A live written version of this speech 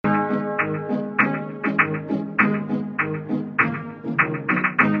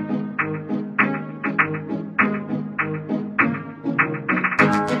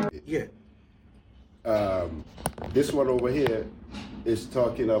This one over here is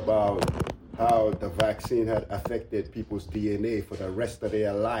talking about how the vaccine had affected people's DNA for the rest of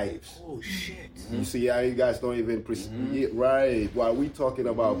their lives. Oh shit! You see how you guys don't even right? While we talking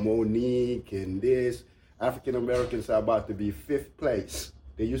about Monique and this, African Americans are about to be 5th place.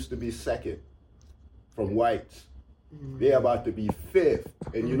 They used to be 2nd from whites. They're about to be 5th.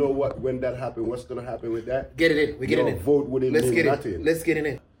 And you know what? When that happened, what's gonna happen with that? Get it in. We get it in. Vote wouldn't mean nothing. Let's get it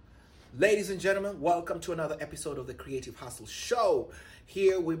in. Ladies and gentlemen, welcome to another episode of the Creative Hustle Show.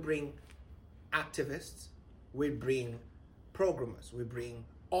 Here we bring activists, we bring programmers, we bring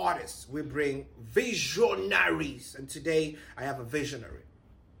artists, we bring visionaries. And today I have a visionary.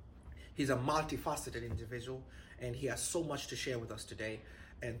 He's a multifaceted individual and he has so much to share with us today.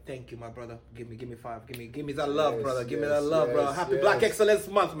 And thank you, my brother. Give me 5. Give me that love, brother. Give me that love, brother. Happy Black Excellence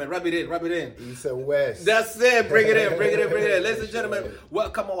Month, man. Rub it in. East and West. That's it. Bring it in. Ladies and gentlemen,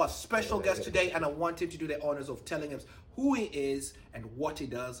 welcome our special guest today. And I want him to do the honors of telling us who he is and what he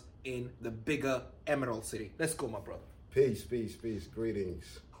does in the bigger Emerald City. Let's go, my brother. Peace.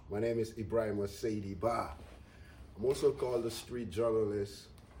 Greetings. My name is Ebrima Sadie Ba. I'm also called a street journalist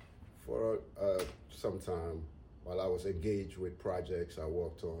for some time. While I was engaged with projects I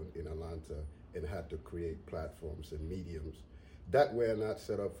worked on in Atlanta and had to create platforms and mediums that were not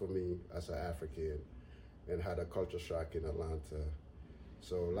set up for me as an African and had a culture shock in Atlanta.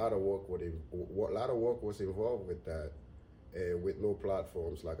 So a lot of work was involved with that and with no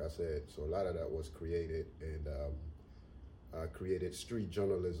platforms, like I said. So a lot of that was created and I created street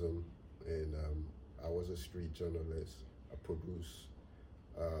journalism and I was a street journalist. I produced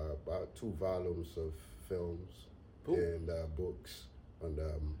about 2 volumes of films and books on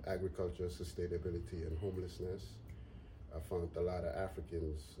agriculture, sustainability, and homelessness. I found a lot of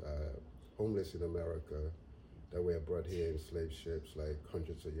Africans homeless in America that were brought here in slave ships like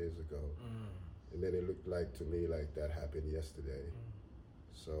hundreds of years ago. And then it looked like to me like that happened yesterday.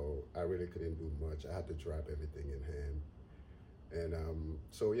 So I really couldn't do much. I had to drop everything in hand. And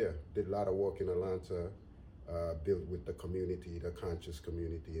did a lot of work in Atlanta, built with the community, the conscious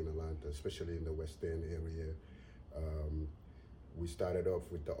community in Atlanta, especially in the West End area. We started off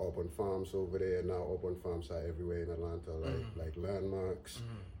with the urban farms over there. Now urban farms are everywhere in Atlanta, like landmarks.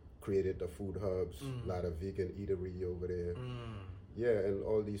 Created the food hubs, a lot of vegan eatery over there. Yeah, and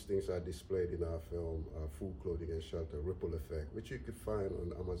all these things are displayed in our film, Food, Clothing, and Shelter, Ripple Effect, which you could find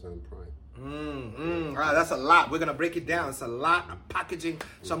on Amazon Prime. All right, that's a lot. We're going to break it down. It's a lot of packaging,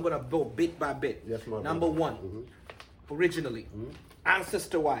 so I'm going to go bit by bit. Yes, my Number brother. 1, originally,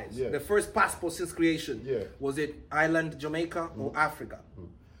 ancestor-wise, the first passport since creation, was it Ireland, Jamaica, or Africa?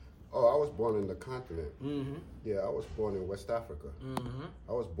 Oh, I was born in the continent. Yeah, I was born in West Africa.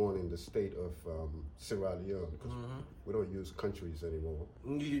 I was born in the state of Sierra Leone, because we don't use countries anymore.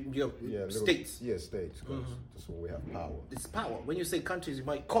 States. Yeah, states, because that's when we have power. It's power. When you say countries, you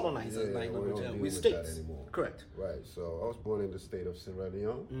might colonize us. We're states. That anymore. Correct. Right, so I was born in the state of Sierra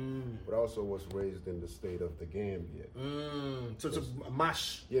Leone, but I also was raised in the state of the Gambia. So it's a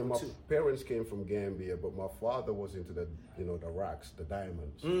mash. Yeah, my parents came from Gambia, but my father was into the rocks, the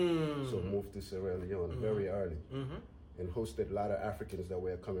diamonds. So moved to Sierra Leone very early and hosted a lot of Africans that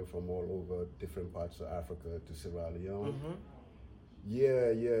were coming from all over different parts of Africa to Sierra Leone.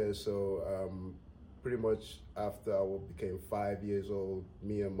 Yeah. So pretty much after I became 5 years old,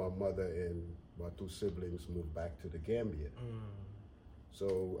 me and my mother and my 2 siblings moved back to the Gambia.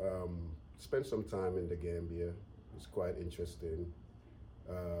 So spent some time in the Gambia. It was quite interesting.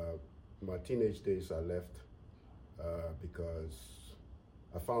 My teenage days I left because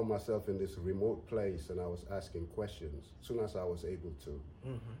I found myself in this remote place and I was asking questions. As soon as I was able to,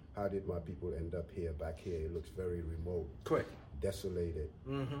 how did my people end up back here? It looks very remote. Correct. Desolated.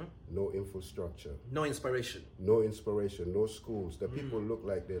 No infrastructure. No inspiration. No schools. The people look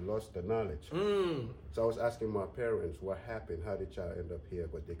like they lost the knowledge. So I was asking my parents, what happened? How did y'all end up here?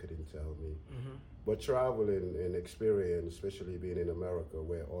 But they couldn't tell me. But traveling and experience, especially being in America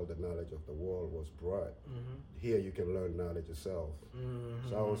where all the knowledge of the world was brought, here you can learn knowledge yourself.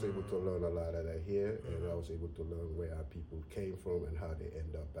 So I was able to learn a lot of that here, and I was able to learn where our people came from and how they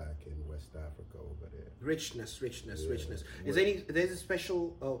end up back in West Africa over there. Richness. There's a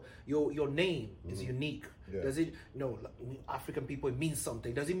special, your name is unique. Yeah. Does it, African people, it means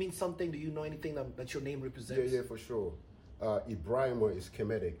something. Does it mean something? Do you know anything that your name represents? Yeah, for sure. Ebrima is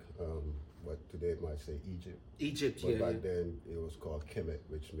Kemetic. But today it might say Egypt. But back then it was called Kemet,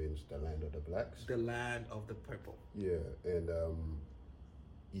 which means the land of the blacks. The land of the purple. Yeah, and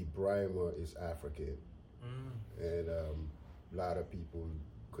Ebrima is African. And a lot of people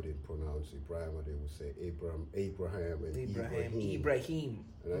couldn't pronounce Ebrima, they would say Abraham, and Ibrahim. Ibrahim.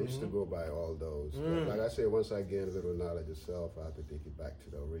 And I used to go by all those. But like I said, once I gained a little knowledge of self, I had to take it back to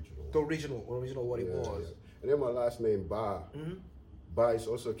the original. The original what it was. Yeah. And then my last name, Ba. Ba is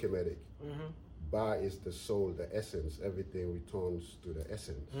also Kemetic. Ba is the soul, the essence. Everything returns to the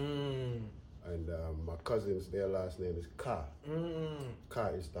essence. And my cousins, their last name is Ka. Ka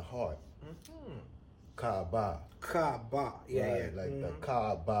is the heart. Kaaba. Kaaba. Yeah, right, yeah. Like the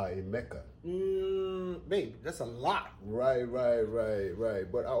Kaaba in Mecca. Babe, that's a lot. Right.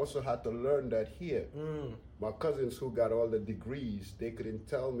 But I also had to learn that here. My cousins who got all the degrees, they couldn't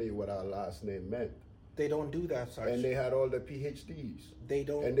tell me what our last name meant. They don't do that, Sarge. And they had all the PhDs. They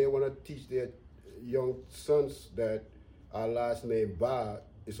don't. And they want to teach their young sons that our last name, Ba,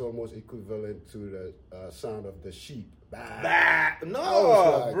 is almost equivalent to the sound of the sheep. Bah.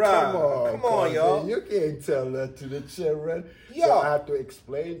 No, like, bruh. Come on, y'all. You can't tell that to the children. Yo. So I had to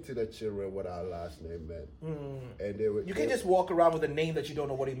explain to the children what our last name meant. And they were. You can't just walk around with a name that you don't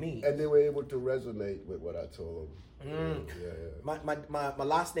know what it means. And they were able to resonate with what I told them. My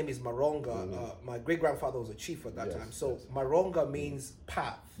last name is Maronga. My great grandfather was a chief at that time. So Maronga means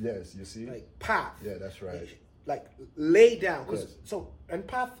path. Yes, you see? Like path. Yeah, that's right. Like lay down. Yes. So and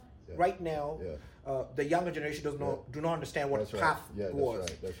path right now. Yeah. The younger generation do not understand what path was.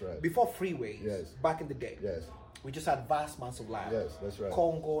 That's right. Before freeways, back in the day, we just had vast amounts of land. Yes, that's right.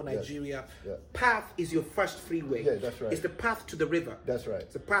 Congo, Nigeria. Yeah. Path is your first freeway. Yeah, that's right. It's the path to the river. That's right.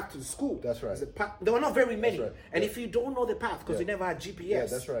 It's the path to the school. That's right. It's the path. There were not very many. That's right. And if you don't know the path, because you never had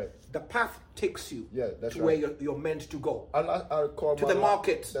GPS, that's right. the path takes you that's to where you're meant to go. I'll call to the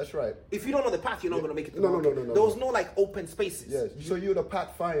market. That's right. If you don't know the path, you're not going to make it to the No. market. There was no like open spaces. Yes. So you're the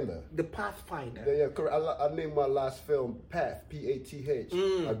pathfinder. The pathfinder. Yeah, correct. I named my last film Path, P-A-T-H,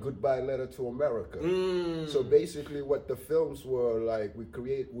 A Goodbye Letter to America. So basically what the films were like,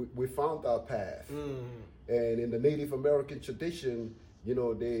 we found our path. And in the Native American tradition, you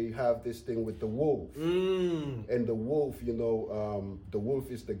know, they have this thing with the wolf. And the wolf, you know, the wolf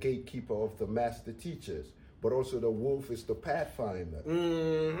is the gatekeeper of the master teachers. But also the wolf is the pathfinder.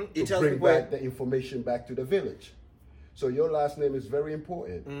 To bring back the information back to the village. So your last name is very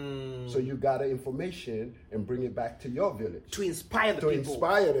important. So you gather information and bring it back to your village. To inspire the people. To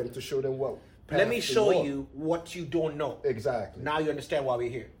inspire them, to show them what. Let me show you what you don't know. Exactly. Now you understand why we're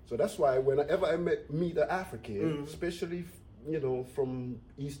here. So that's why whenever I meet an African, especially, you know, from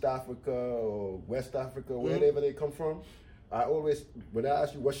East Africa or West Africa, wherever they come from, I always, when I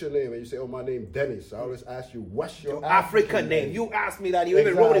ask you, what's your name? And you say, oh, my name Dennis. I always ask you, what's your African name? You asked me that. You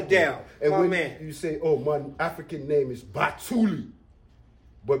even wrote it down. And when you say, oh, my African name is Batuli.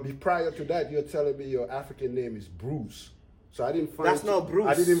 But prior to that, you're telling me your African name is Bruce. So I didn't find... That's not Bruce.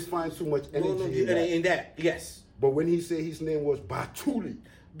 I didn't find too much energy in that. Yes. But when he said his name was Batuli...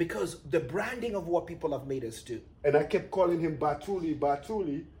 Because the branding of what people have made us do. And I kept calling him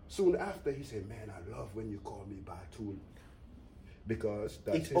Batuli. Soon after, he said, man, I love when you call me Batuli. Because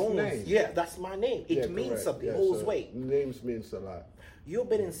that's his name. Yeah, that's my name. It means something. It holds weight. Names means a lot. You've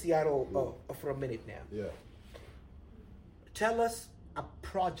been in Seattle for a minute now. Yeah. Tell us a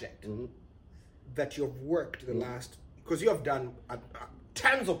project that you've worked the last... Because you have done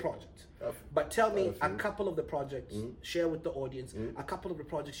tons of projects. But tell me a couple of the projects, share with the audience, a couple of the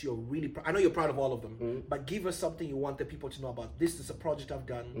projects you're really I know you're proud of all of them, but give us something you want the people to know about. This is a project I've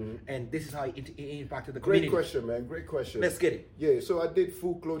done, and this is how it impacted the community. Great question, man. Great question. Let's get it. Yeah, so I did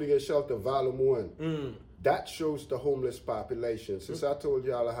Food, Clothing, and Shelter, Volume 1. That shows the homeless population. Since I told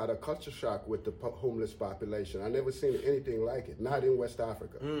y'all I had a culture shock with the homeless population, I never seen anything like it, not in West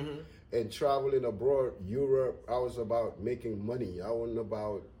Africa. And traveling abroad, Europe, I was about making money. I wasn't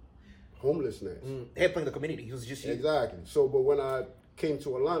about homelessness. Helping the community. It was just you. Exactly. So, but when I came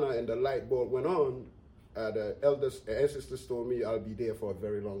to Atlanta and the light bulb went on, the ancestors told me I'll be there for a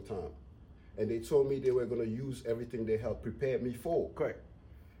very long time. And they told me they were going to use everything they helped prepare me for. Correct.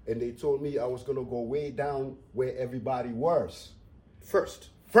 And they told me I was going to go way down where everybody was.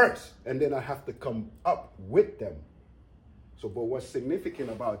 First. And then I have to come up with them. So, but what's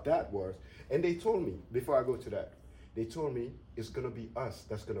significant about that was, and they told me, before I go to that, they told me it's going to be us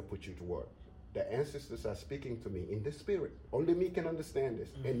that's going to put you to work. The ancestors are speaking to me in the spirit. Only me can understand this.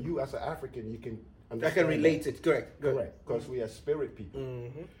 And you as an African, you can understand. I can relate it. Correct. Because we are spirit people.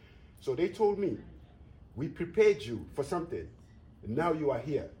 So they told me, we prepared you for something. Now you are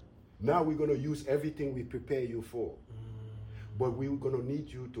here. Now we're going to use everything we prepare you for. But we're going to need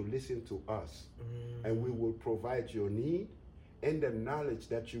you to listen to us. And we will provide your need and the knowledge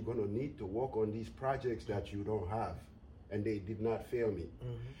that you're going to need to work on these projects that you don't have. And they did not fail me.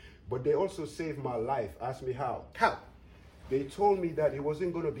 But they also saved my life. Ask me how. How? they told me that it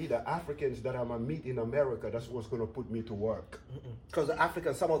wasn't going to be the Africans that I'm going to meet in America that's what's going to put me to work. Because the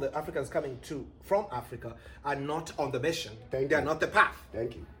Africans, some of the Africans coming from Africa are not on the mission. They're you. not the path.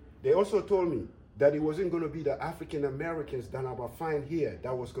 Thank you. They also told me that it wasn't going to be the African Americans that I'm going to find here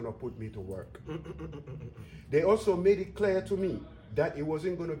that was going to put me to work. They also made it clear to me that it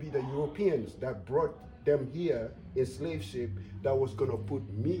wasn't going to be the Europeans that brought them here in slave ship that was going to put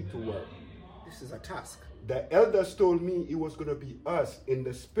me to work. This is a task. The elders told me it was going to be us in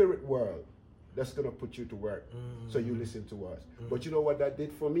the spirit world that's going to put you to work. So you listen to us. But you know what that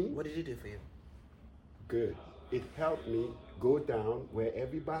did for me? What did it do for you? Good. It helped me go down where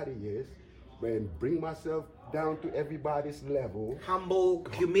everybody is and bring myself down to everybody's level. Humble,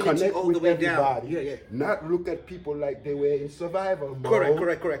 humility connect all with the way everybody, down. Yeah. Not look at people like they were in survival mode.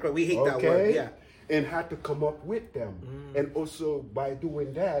 Correct. We hate that word. Yeah. And had to come up with them. And also by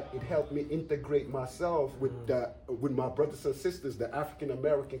doing that, it helped me integrate myself with my brothers and sisters, the African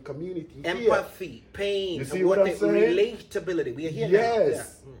American community. Empathy, pain, you see what I'm saying? Relatability. We are here now.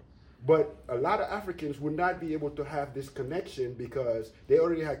 Yes. Yeah. But a lot of Africans would not be able to have this connection because they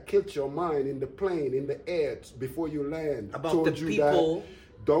already had killed your mind in the plane, in the air, before you land. About told the you people. That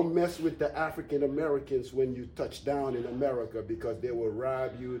don't mess with the African Americans when you touch down in America because they will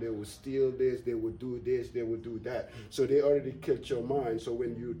rob you, they will steal this, they will do this, they will do that. So they already killed your mind. So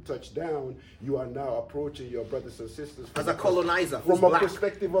when you touch down, you are now approaching your brothers and sisters as a colonizer from a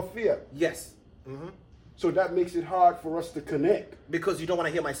perspective of fear. Yes. So that makes it hard for us to connect. Because you don't want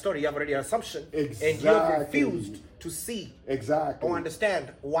to hear my story. You have already an assumption. Exactly. And you're refused to see or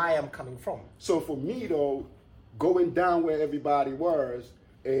understand why I'm coming from. So for me, though, going down where everybody was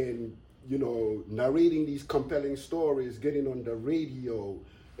and, narrating these compelling stories, getting on the radio,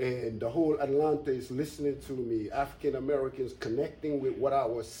 and the whole Atlanta is listening to me, African Americans connecting with what I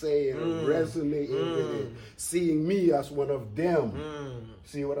was saying, resonating with it, seeing me as one of them.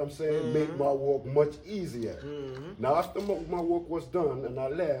 See what I'm saying? Make my work much easier. Now, after my work was done and I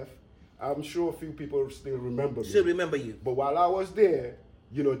left, I'm sure a few people still remember me. Still remember you. But while I was there,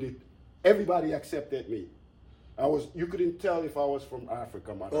 everybody accepted me. You couldn't tell if I was from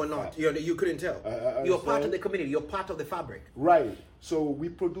Africa, or not. You couldn't tell. You're part of the community. You're part of the fabric. Right. So we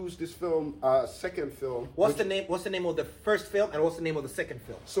produced this film, second film. What's the name of the first film, and what's the name of the second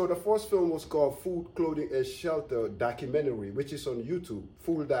film? So the first film was called Food, Clothing, and Shelter documentary, which is on YouTube.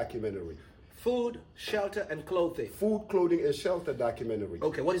 Full documentary. Food, Shelter, and Clothing. Food, Clothing, and Shelter documentary.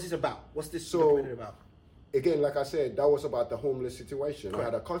 Okay, what is this about? What's this documentary about? Again, like I said, that was about the homeless situation. Correct.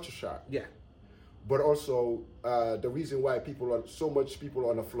 I had a culture shock. Yeah. But also, the reason why so much people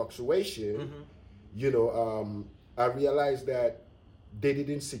on a fluctuation, I realized that they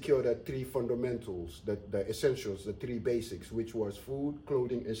didn't secure the three fundamentals, the essentials, the three basics, which was food,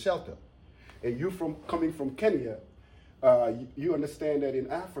 clothing, and shelter. And you coming from Kenya, you understand that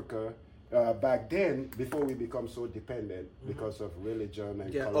in Africa, back then, before we become so dependent because of religion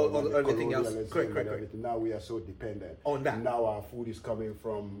and everything else, correct. Now we are so dependent on that. Now our food is coming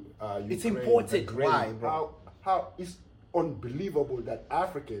from Ukraine. It's imported. Why, bro? How it's unbelievable that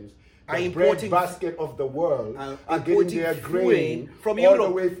Africans, are the importing breadbasket of the world, are importing getting their grain from all Europe.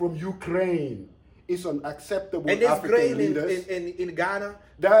 the way from Ukraine. It's unacceptable. And there's African grain leaders. in Ghana.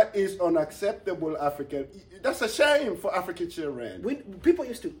 That is unacceptable, African. That's a shame for African children. People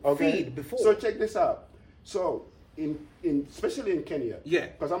used to feed before. So check this out. So especially in Kenya. Yeah.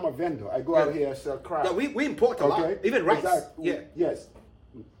 Because I'm a vendor. I go out here and sell crap. Yeah, we import a lot. Even rice. Exactly. Yeah. Yes.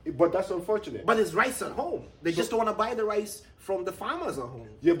 But that's unfortunate. But there's rice at home. They just don't want to buy the rice from the farmers at home.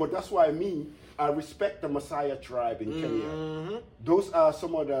 Yeah, but that's why I respect the Messiah tribe in Kenya. Those are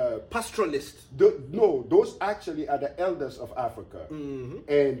some of the pastoralists. Those actually are the elders of Africa.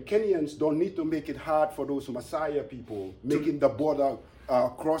 And Kenyans don't need to make it hard for those Messiah people, making the border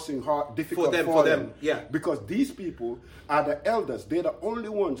crossing difficult for them. Yeah. Because these people are the elders. They're the only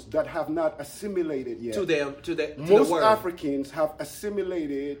ones that have not assimilated yet. Most Africans have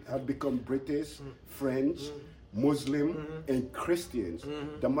assimilated, have become British, French, Muslim, and Christians.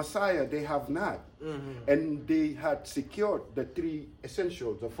 The Messiah, they have not. And they had secured the three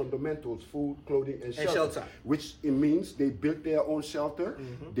essentials, the fundamentals, food, clothing, and shelter. Which it means they built their own shelter.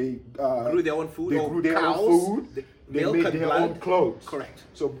 They grew their own food. They grew their own food. They made their own clothes. Correct.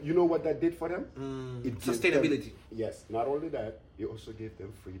 So you know what that did for them? It sustainability. Yes. Not only that, it also gave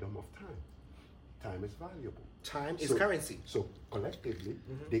them freedom of time. Time is valuable. Time is currency. So collectively,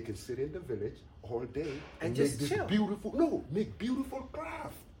 they can sit in the village all day and just make chill. Make beautiful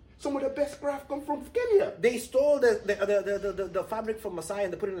craft. Some of the best craft come from Kenya. They stole the fabric from Masai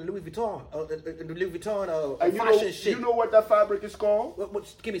and they put it in Louis Vuitton. And Fashion shit. you know what that fabric is called?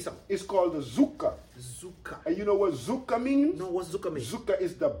 Give me some. It's called the zuka. Zuka. And you know what zuka means? No, what's Zuka mean? Zuka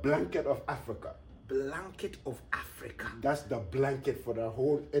is the blanket of Africa. Blanket of Africa. That's the blanket for the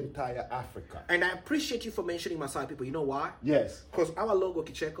whole entire Africa. And I appreciate you for mentioning Maasai people. You know why? Yes. Because our logo,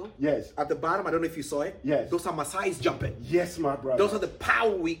 Kicheko, Yes. at the bottom, I don't know if you saw it. Yes. Those are Maasai's jumping. Yes, my brother. Those are the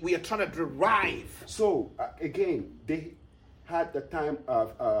power we are trying to derive. So, again, they had the time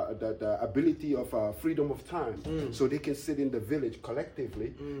of the ability of freedom of time. So they can sit in the village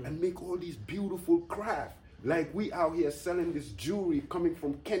collectively and make all these beautiful crafts. Like we out here selling this jewelry coming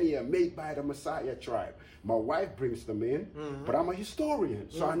from Kenya, made by the Messiah tribe. My wife brings them in, but I'm a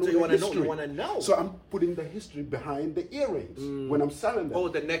historian, so I know So you the want to history. know? You want to know? So I'm putting the history behind the earrings when I'm selling them. Oh,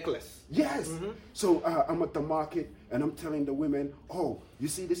 the necklace. Yes. So I'm at the market and I'm telling the women, oh, you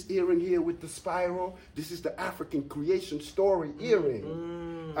see this earring here with the spiral? This is the African creation story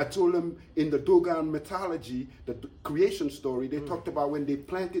earring. I told them in the Dogon mythology, the creation story, they talked about when they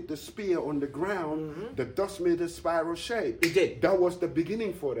planted the spear on the ground, the dust made a spiral shape. It did. That was the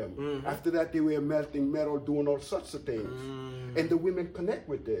beginning for them. After that, they were melting metal, doing all sorts of things. And the women connect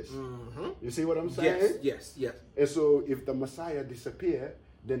with this. You see what I'm saying? Yes. And so if the Messiah disappear,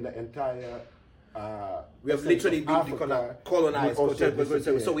 then the entire We have literally been colonized.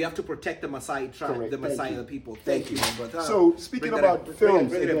 So we have to protect the Maasai tribe, Correct. the Thank Maasai you. people. Thank you, my brother. So speaking about films,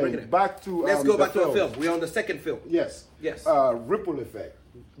 bring it. back to Let's go the back to the films. film. We're on the second film. Yes. Yes. Ripple effect.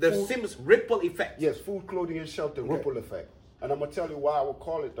 The Food- Sims ripple effect. Yes, food, clothing, and shelter. Ripple effect. And I'm gonna tell you why I would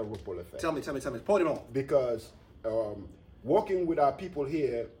call it the ripple effect. Tell me. Point it on. Because working with our people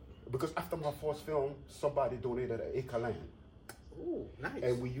here, because after my first film, somebody donated an acre land. Oh, nice.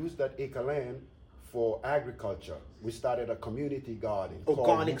 And we used that acre land for agriculture. We started a community garden.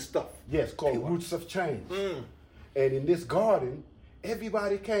 Organic stuff. Yes, called Pure. Roots of Change. And in this garden,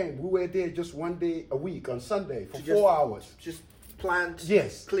 everybody came. We were there just one day a week on Sunday for 4 hours. Just plant.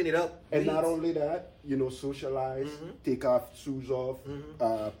 Yes. Clean it up. And weeds. not only that, socialize, take our shoes off,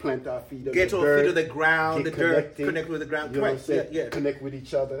 plant our feet on Get the our dirt, feet on the ground, get the dirt, connected, connect with the ground. You know what I'm Correct. saying? Yeah. Connect with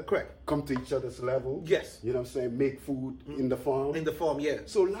each other. Correct. Come to each other's level. Yes. You know what I'm saying? Make food in the farm. In the farm, yeah.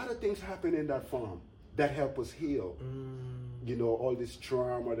 So a lot of things happen in that farm that help us heal. All this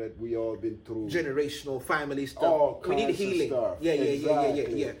trauma that we all been through. Generational family stuff. All We need kinds of healing. stuff. Yeah.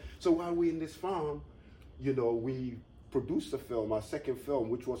 Exactly. So while we in this farm, we produced a film, our second film,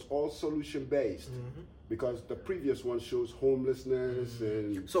 which was all solution based, because the previous one shows homelessness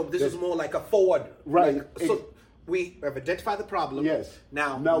and. So this is more like a forward. Right. Like, so we have identified the problem. Yes.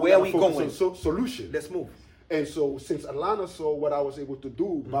 Now we where are gotta we focus going? on solution. Let's move. And so since Alana saw what I was able to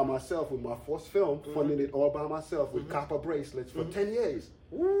do by myself with my first film, funding it all by myself with copper bracelets for 10 years,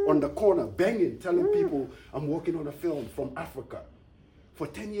 on the corner, banging, telling people I'm working on a film from Africa. For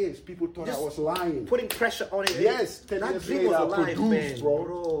 10 years, people thought I was lying. Putting pressure on it. Yes, 10 that years dream later, was I alive, produced, man,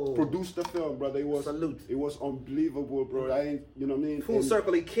 bro. Produced the film, brother. It was Salute. It was unbelievable, bro. I ain't, you know what I mean? Full And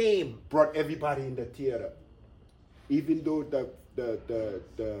circle, it came. brought everybody in the theater. Even though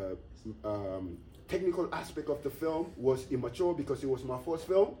the technical aspect of the film was immature because it was my first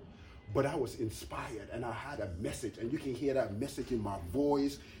film, but I was inspired and I had a message, and you can hear that message in my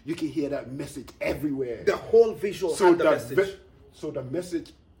voice. You can hear that message everywhere. The whole visual had the message. So the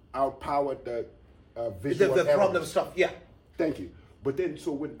message outpowered the visual The problem elements. stuff, yeah. Thank you. But then,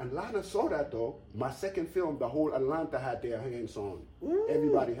 so when Atlanta saw that though, my second film, the whole Atlanta had their hands on.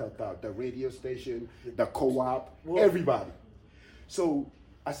 Everybody helped out. The radio station, the co-op, everybody. So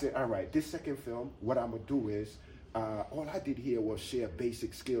I said, all right, this second film, what I'm gonna do is, all I did here was share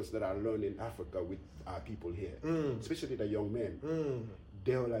basic skills that I learned in Africa with our people here, especially the young men.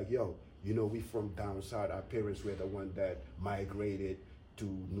 They were like, yo, we from down south. Our parents were the one that migrated to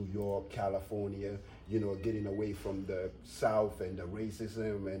New York, California, getting away from the South and the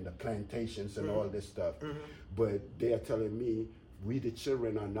racism and the plantations and all this stuff. But they are telling me, we the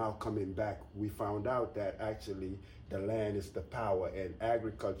children are now coming back. We found out that actually the land is the power and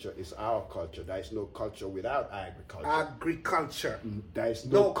agriculture is our culture. There is no culture without agriculture. Agriculture. There is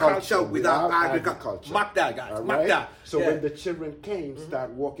No culture without agriculture. Mark that, guys. All Mark right? that. So Yeah. when the children came,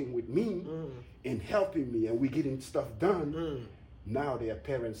 start working with me and helping me, and we getting stuff done, now their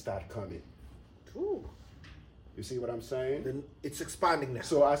parents start coming. Ooh. You see what I'm saying? Then it's expanding now.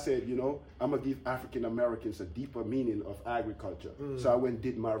 So I said, I'm going to give African Americans a deeper meaning of agriculture. So I went and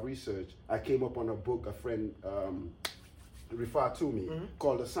did my research. I came up on a book, a friend refer to me,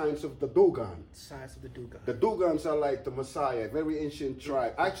 called the Science of the Dogon. Science of the Dogon. The Dogons are like the Messiah, very ancient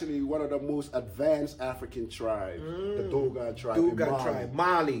tribe. Actually, one of the most advanced African tribes, the Dogon tribe. Dogon tribe,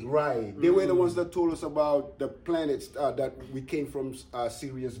 Mali. Right. They were the ones that told us about the planets that we came from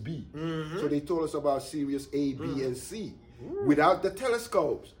Sirius B. So they told us about Sirius A, B, and C without the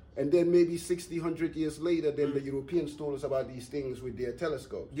telescopes. And then maybe 60, 100 years later, then the Europeans told us about these things with their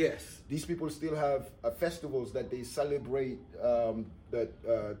telescopes. Yes. These people still have festivals that they celebrate the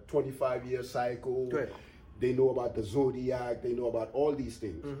 25-year cycle. Right. They know about the zodiac. They know about all these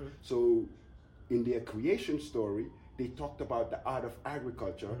things. So in their creation story, they talked about the art of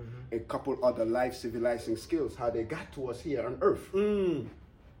agriculture and a couple other life civilizing skills, how they got to us here on Earth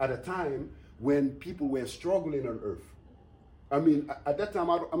at a time when people were struggling on Earth. I mean, at that time,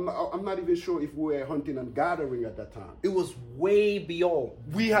 I'm not even sure if we were hunting and gathering at that time. It was way beyond.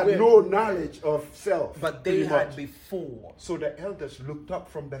 We had no knowledge of self. But they had before. So the elders looked up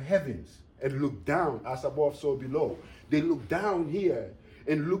from the heavens and looked down, as above, so below. They looked down here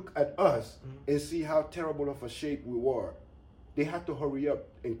and look at us and see how terrible of a shape we were. They had to hurry up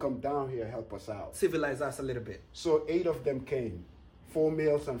and come down here and help us out. Civilize us a little bit. So 8 of them came. 4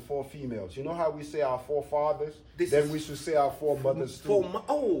 males and 4 females. You know how we say our 4 fathers? Then we should say our 4 mothers too.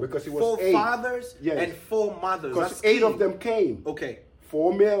 Because it was 4 8 fathers and 4 mothers. Because 8 of them came. Okay.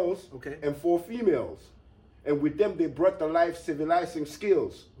 4 males and 4 females. And with them they brought the life civilizing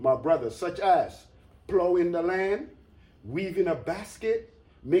skills, my brothers, such as plowing the land, weaving a basket,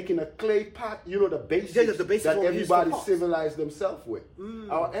 making a clay pot, you know, the basics, that everybody civilized themselves with.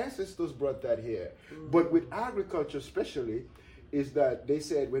 Our ancestors brought that here. But with agriculture especially, is that they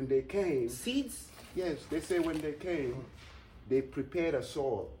said when they came... Seeds? Yes, they said when they came, they prepared a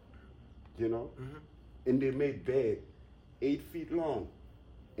soil, you know, and they made bed 8 feet long,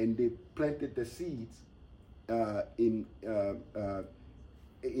 and they planted the seeds in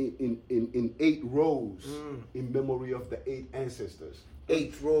 8 rows in memory of the 8 ancestors.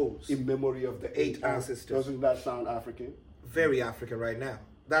 8 rows. In memory of the 8 ancestors. Doesn't that sound African? Very African right now.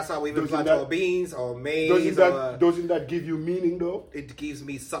 That's how we even plant our beans or maize. Doesn't that give you meaning though? It gives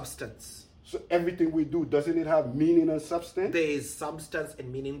me substance. So everything we do, doesn't it have meaning and substance? There is substance and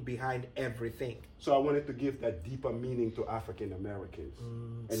meaning behind everything. So I wanted to give that deeper meaning to African Americans.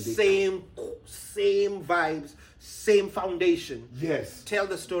 And same vibes, same foundation. Yes. Tell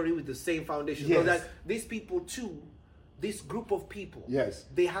the story with the same foundation. Yes. So that these people too, this group of people, yes,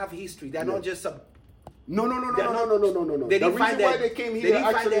 they have history. They're not just some... No. They The reason why they came here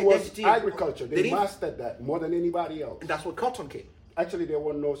actually was agriculture. They mastered that more than anybody else. And that's what cotton came. Actually, there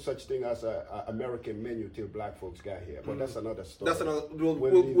was no such thing as an American menu till black folks got here. But that's another story. That's another.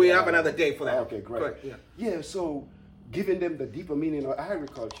 We have another day for that. Okay, great. Yeah. So giving them the deeper meaning of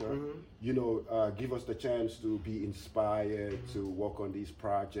agriculture, you know, give us the chance to be inspired to work on these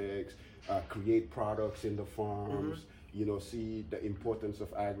projects, create products in the farms. You know, see the importance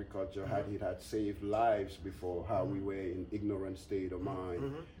of agriculture, how it had saved lives before, how we were in ignorant state of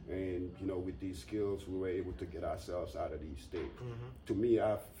mind. And, you know, with these skills, we were able to get ourselves out of these states. To me,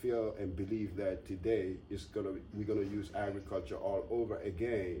 I feel and believe that today we're gonna use agriculture all over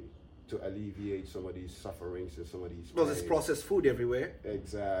again to alleviate some of these sufferings and some of these pains. Well, there's processed food everywhere.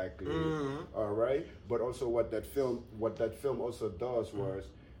 Exactly. All right. But also what that film also does was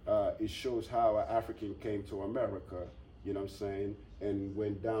it shows how an African came to America, you know what I'm saying, and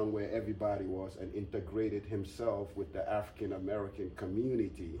went down where everybody was and integrated himself with the African American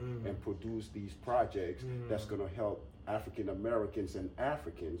community and produced these projects that's going to help African Americans and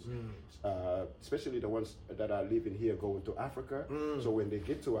Africans, especially the ones that are living here going to Africa. So when they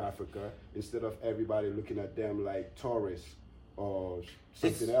get to Africa, instead of everybody looking at them like tourists or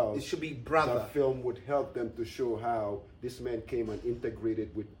something else, it should be brother. The film would help them to show how this man came and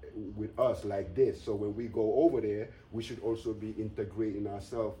integrated with us like this. So when we go over there, we should also be integrating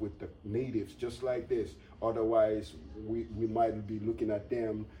ourselves with the natives just like this. Otherwise, we might be looking at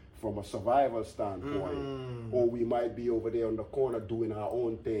them from a survival standpoint, or we might be over there on the corner doing our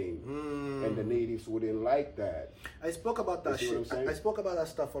own thing, and the natives wouldn't like that. I spoke about that shit. I spoke about that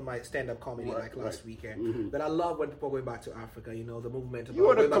stuff on my stand-up comedy last weekend. But I love when people are going back to Africa. You know, the movement about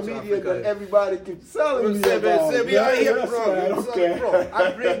you're the going comedian back to Africa. that everybody keeps telling me about.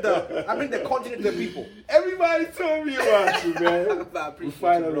 I bring the continent to the people. Everybody told me about you, man. I appreciate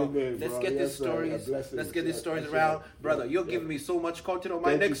finally you, bro. made, Let's bro. get Yes, these stories. Let's get these stories around, brother. You're giving me so much content on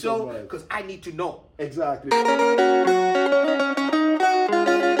my next show because I need to know. Exactly.